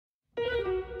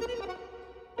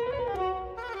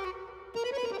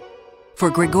For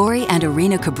Grigory and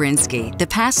Irina Kobrinsky, the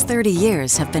past 30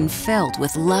 years have been filled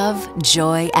with love,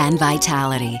 joy, and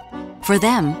vitality. For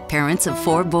them, parents of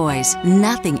 4 boys,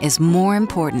 nothing is more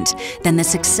important than the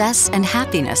success and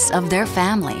happiness of their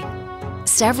family.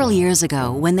 Several years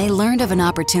ago, when they learned of an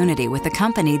opportunity with a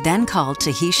company then called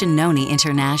Tahitian Noni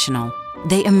International,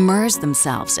 they immersed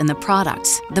themselves in the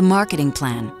products, the marketing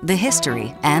plan, the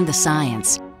history, and the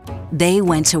science. They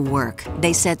went to work.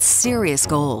 They set serious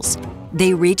goals.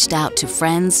 They reached out to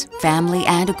friends, family,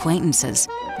 and acquaintances.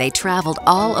 They traveled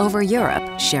all over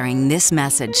Europe sharing this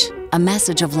message, a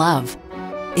message of love.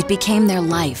 It became their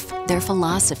life, their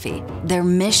philosophy, their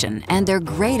mission, and their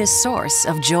greatest source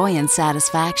of joy and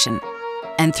satisfaction.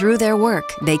 And through their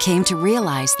work, they came to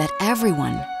realize that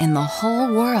everyone in the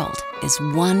whole world is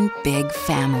one big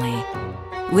family.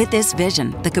 With this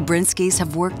vision, the Kobrinskys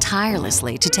have worked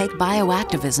tirelessly to take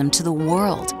bioactivism to the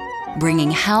world, bringing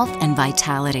health and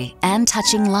vitality and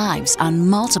touching lives on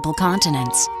multiple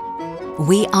continents.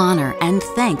 We honor and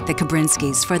thank the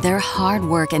Kobrinskys for their hard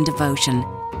work and devotion,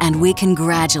 and we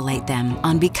congratulate them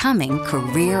on becoming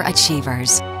career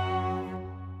achievers.